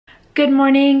Good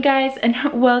morning, guys, and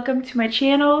welcome to my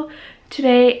channel.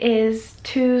 Today is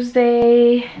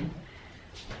Tuesday,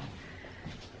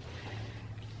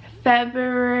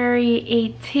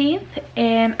 February 18th,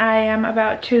 and I am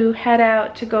about to head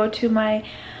out to go to my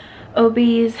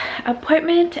OB's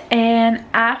appointment. And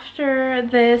after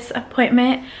this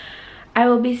appointment, I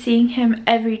will be seeing him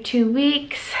every 2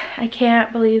 weeks. I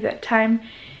can't believe that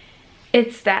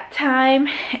it's that time,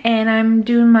 and I'm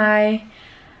doing my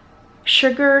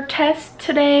sugar test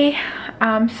today,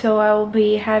 so I will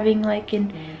be having like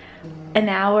an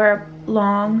hour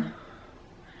long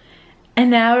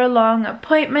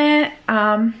appointment,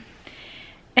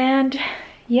 and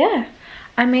yeah,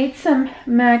 I made some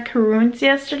macaroons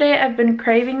yesterday. I've been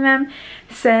craving them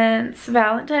since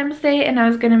Valentine's Day, and I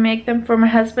was gonna make them for my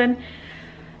husband,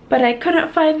 but I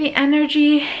couldn't find the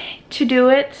energy to do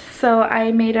it, so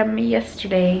I made them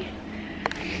yesterday.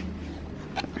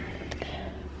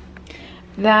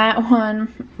 That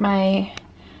one my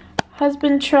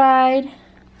husband tried,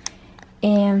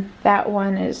 and that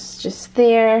one is just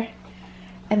there.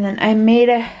 And then I made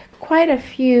quite a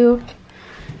few.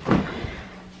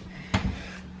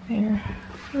 They're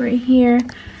right here.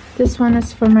 This one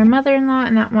is for my mother-in-law,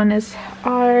 and that one is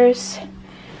ours.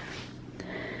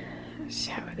 Let's see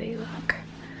how they look.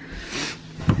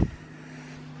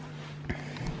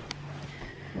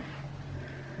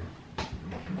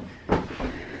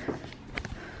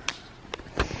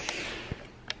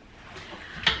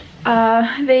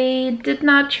 They did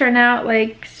not turn out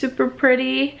like super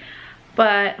pretty,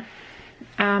 but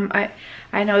I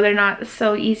know they're not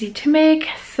so easy to make,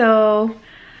 so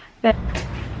that.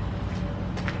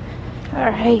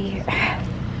 All right.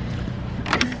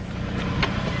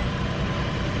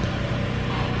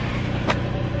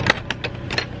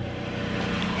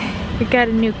 We got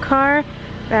a new car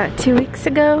about 2 weeks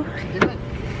ago.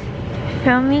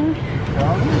 Filming.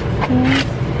 Yeah.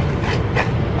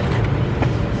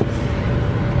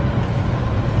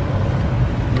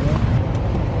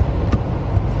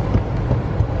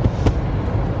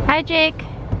 Hi, Jake.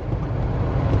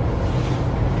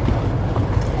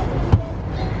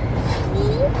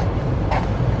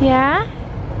 Yeah?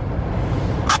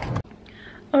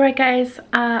 Alright, guys,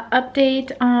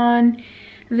 update on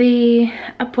the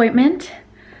appointment.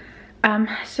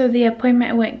 So the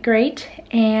appointment went great,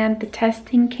 and the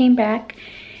testing came back,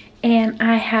 and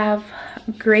I have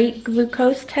great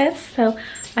glucose test, so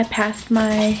I passed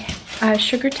my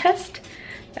sugar test.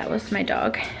 That was my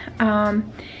dog.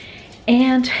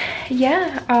 And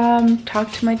yeah,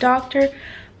 talked to my doctor.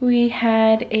 We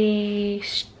had a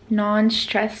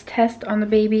non-stress test on the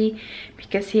baby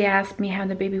because he asked me how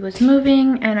the baby was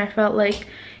moving, and I felt like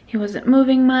he wasn't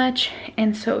moving much,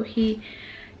 and so he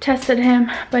tested him.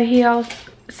 But he also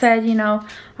said, you know,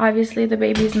 obviously the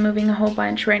baby's moving a whole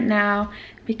bunch right now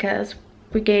because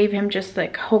we gave him just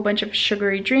like a whole bunch of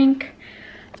sugary drink,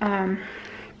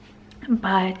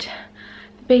 but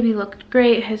baby looked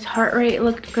great, his heart rate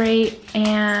looked great,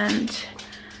 and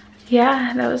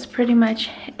yeah, that was pretty much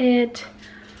it.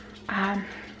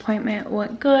 Appointment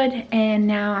went good, and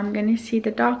now I'm gonna see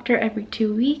the doctor every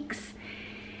 2 weeks,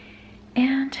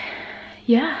 and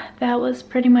yeah, that was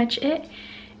pretty much it.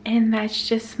 And that's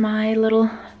just my little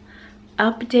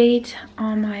update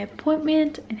on my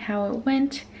appointment and how it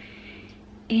went.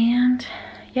 And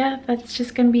yeah, that's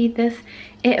just gonna be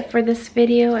it for this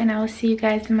video, and I will see you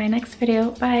guys in my next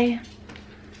video. Bye.